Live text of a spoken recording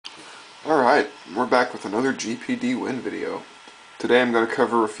Alright, we're back with another GPD WIN video. Today I'm going to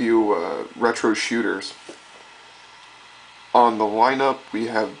cover a few retro shooters. On the lineup we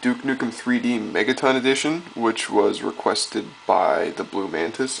have Duke Nukem 3D Megaton Edition, which was requested by the Blue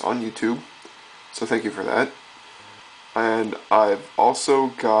Mantis on YouTube, so thank you for that. And I've also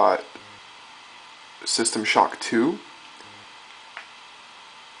got System Shock 2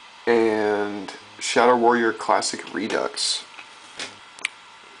 and Shadow Warrior Classic Redux.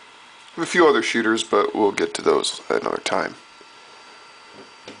 A few other shooters, but we'll get to those at another time.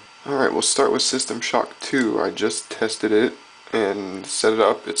 Alright, we'll start with System Shock 2. I just tested it and set it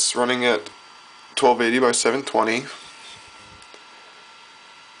up. It's running at 1280 by 720.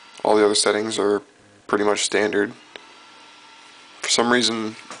 All the other settings are pretty much standard. For some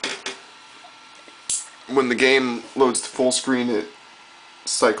reason, when the game loads to full screen, it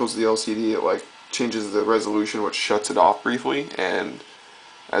cycles the LCD, it like changes the resolution, which shuts it off briefly, and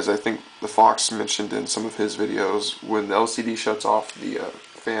as I think the Fox mentioned in some of his videos, when the LCD shuts off, the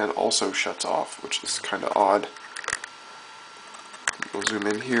fan also shuts off, which is kind of odd. We'll zoom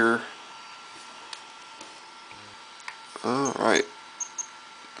in here. Alright.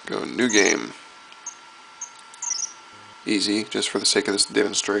 Go new game. Easy, just for the sake of this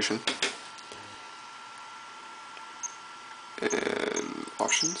demonstration. And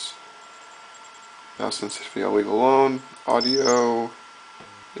options. Mouse sensitivity I'll leave alone. Audio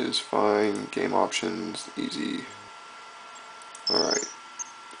is fine. Game options, easy. Alright.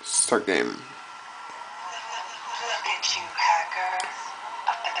 Start game. Look at you, hacker.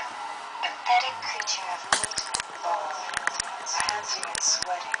 A pathetic creature of meat and bone, panting and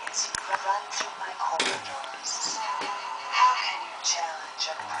sweating as you run through my corridors. How can you challenge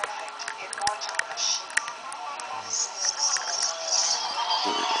a perfect, immortal machine?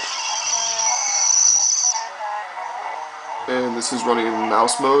 And this is running in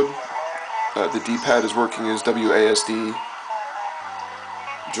mouse mode. The D-pad is working as WASD.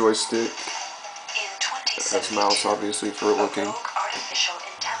 Joystick. That's mouse, obviously, for looking. Artificial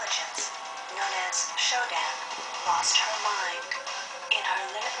intelligence, known as Shodan, lost her mind. In her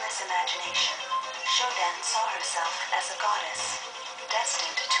limitless imagination, Shodan saw herself as a goddess,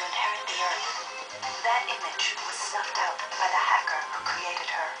 destined to inherit the earth. That image was snuffed out by the hacker who created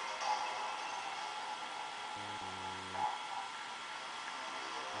her.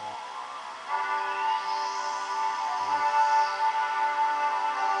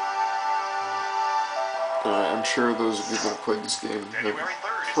 I'm sure those of you who have played this game have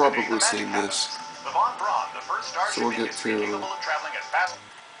probably seen this. So we'll get to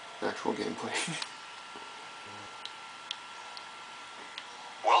actual gameplay.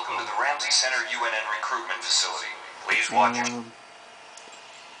 Welcome to the Ramsey Center UNN recruitment facility. Please watch.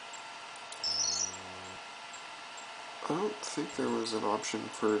 I don't think there was an option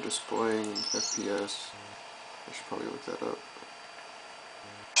for displaying FPS. I should probably look that up.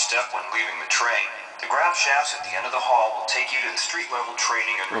 Step when leaving the train. The ground shafts at the end of the hall will take you to the street level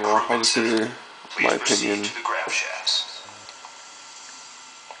training and recruitment center. Please proceed to the grab shafts.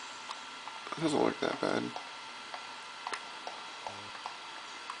 It doesn't look that bad.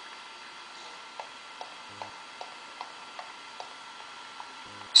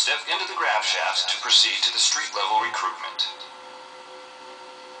 Step into the grab shafts to proceed to the street level recruitment.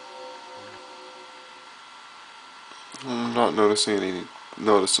 I'm not noticing any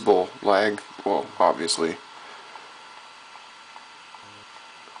noticeable lag. Well, obviously.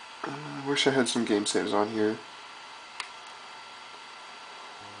 I wish I had some game saves on here,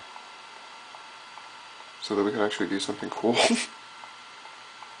 so that we could actually do something cool. Before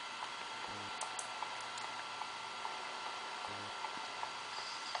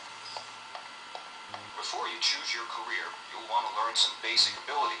you choose your career, you'll want to learn some basic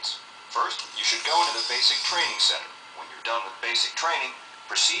abilities. First, you should go into the basic training center. When you're done with basic training,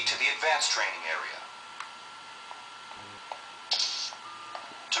 proceed to the advanced training area.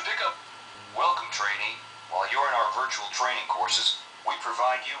 To pick up, welcome trainee. While you're in our virtual training courses, we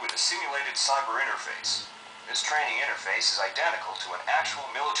provide you with a simulated cyber interface. This training interface is identical to an actual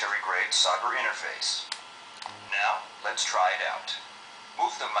military-grade cyber interface. Now, let's try it out.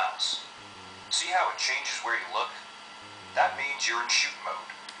 Move the mouse. See how it changes where you look? That means you're in shoot mode.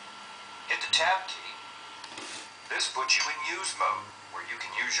 Hit the tab key. This puts you in use mode, where you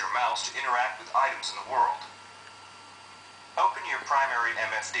can use your mouse to interact with items in the world. Open your primary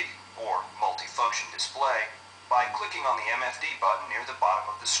MFD, or multifunction display, by clicking on the MFD button near the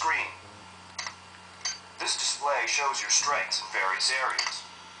bottom of the screen. This display shows your strengths in various areas.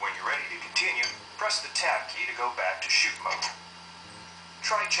 When you're ready to continue, press the tab key to go back to shoot mode.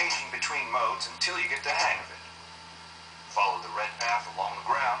 Try changing between modes until you get the hang of it. Follow the red path along the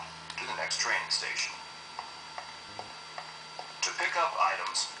ground to the next training station. To pick up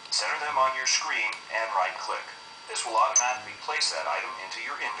items, center them on your screen and right-click. This will automatically place that item into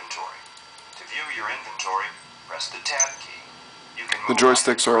your inventory. To view your inventory, press the Tab key. You can The move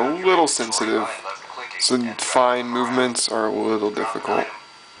joysticks are a items around your little inventory sensitive, by left-clicking so and fine dragging them around. movements are a little Drop an difficult. item.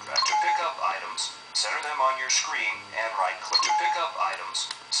 To pick up items, center them on your screen and right-click. To pick up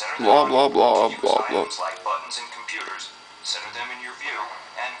items, center them Blah on blah blah to use blah blah. items like buttons in computers, center them in your view,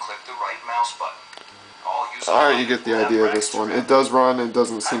 and click the right mouse button. Alright, you get the idea of this one. It does run, it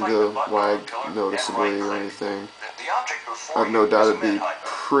doesn't seem to lag noticeably or anything. I have no doubt it'd be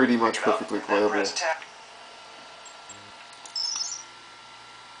pretty much perfectly playable.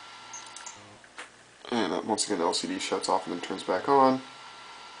 And once again the LCD shuts off and then turns back on.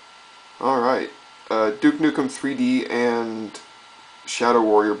 Alright, Duke Nukem 3D and Shadow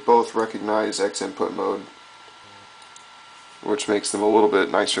Warrior both recognize X input mode, which makes them a little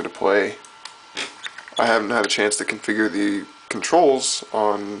bit nicer to play. I haven't had a chance to configure the controls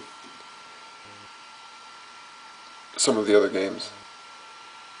on some of the other games.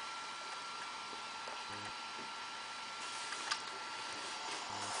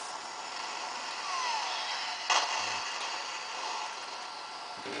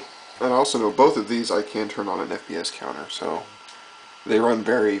 And I also know both of these I can turn on an FPS counter, so they run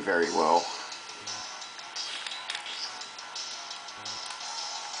very, very well.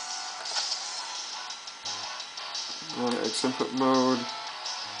 X input mode,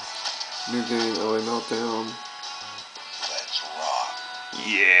 new game, LA Meltdown. Let's rock.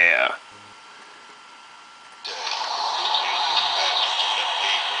 Yeah!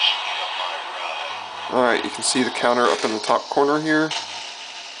 Alright, you can see the counter up in the top corner here.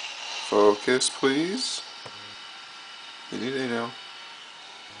 Focus, please. Any day now.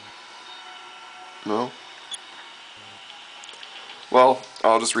 No? Well,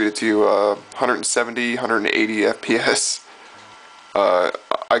 I'll just read it to you. 170, 180 FPS.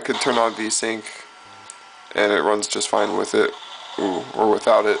 I could turn on VSync and it runs just fine with it, or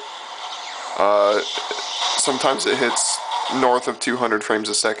without it. Sometimes it hits north of 200 frames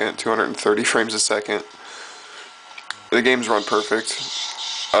a second, 230 frames a second. The games run perfect.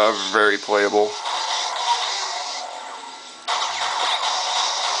 Very playable.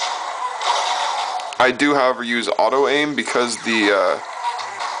 I do, however, use auto aim because the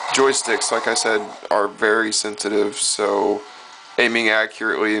joysticks, like I said, are very sensitive, so aiming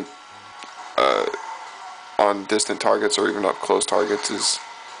accurately on distant targets or even up close targets is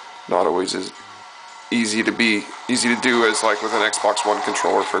not always as easy to do as like with an Xbox One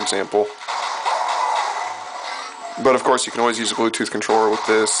controller, for example. But of course you can always use a Bluetooth controller with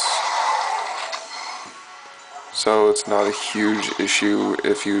this, so it's not a huge issue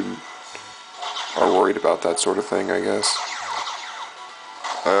if you are worried about that sort of thing, I guess.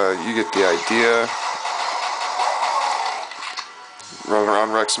 You get the idea. Running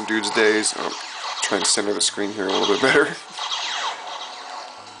around wreck some dudes' days. Oh, trying to center the screen here a little bit better.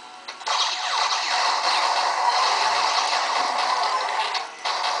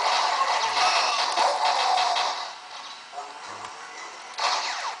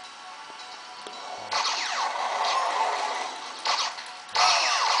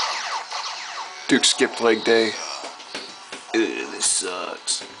 Duke skipped leg day. This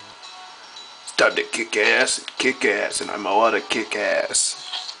sucks. It's time to kick ass, and I'm all to kick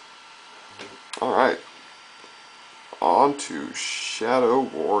ass. Alright. On to Shadow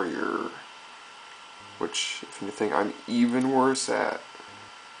Warrior. Which, if anything, I'm even worse at.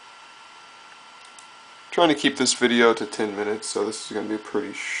 Trying to keep this video to 10 minutes, so this is going to be a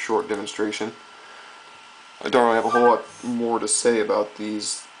pretty short demonstration. I don't really have a whole lot more to say about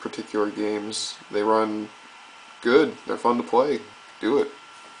these particular games. They run good, they're fun to play. Do it.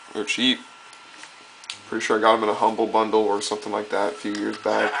 They're cheap. Pretty sure I got them in a Humble Bundle or something like that a few years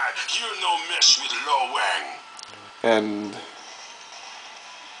back. You no mess with Lo Wang. And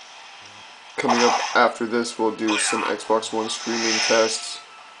coming up after this, we'll do some Xbox One streaming tests.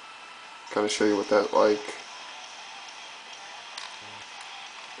 Kind of show you what that's like.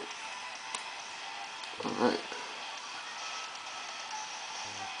 Alright.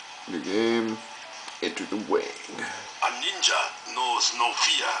 New game. Enter the wing. A ninja knows no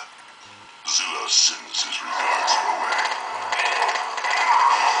fear. Zula sends his regards Lo Wang.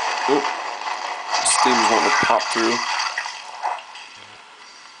 Oh. Steam's wanting to pop through.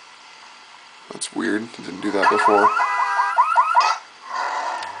 That's weird. It didn't do that before.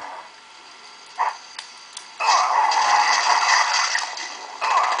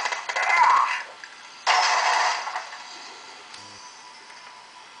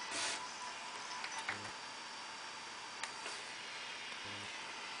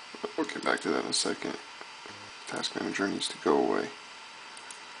 We'll get back to that in a second. Task manager needs to go away.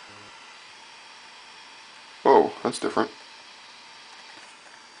 Oh, that's different.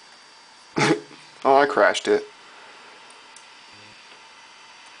 Oh, I crashed it.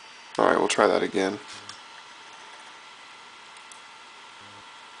 Alright, we'll try that again.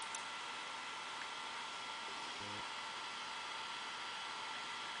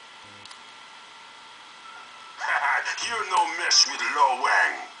 You're no mess with Lo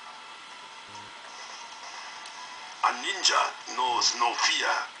Wang. A ninja knows no fear.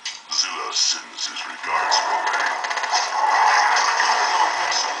 Zilla sends his regards, Lo Wang. You're no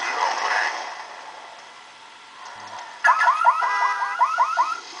mess with Lo Wang.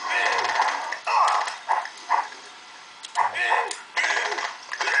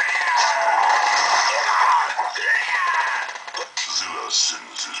 Zilla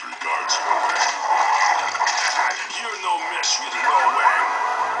sends his regards, Lo Wang. You're no mess with Lo Wang.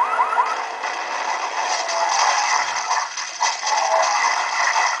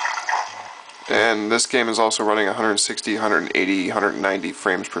 And this game is also running 160, 180, 190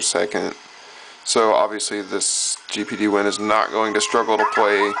 frames per second. So obviously this GPD WIN is not going to struggle to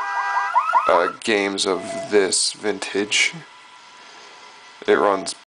play games of this vintage. It runs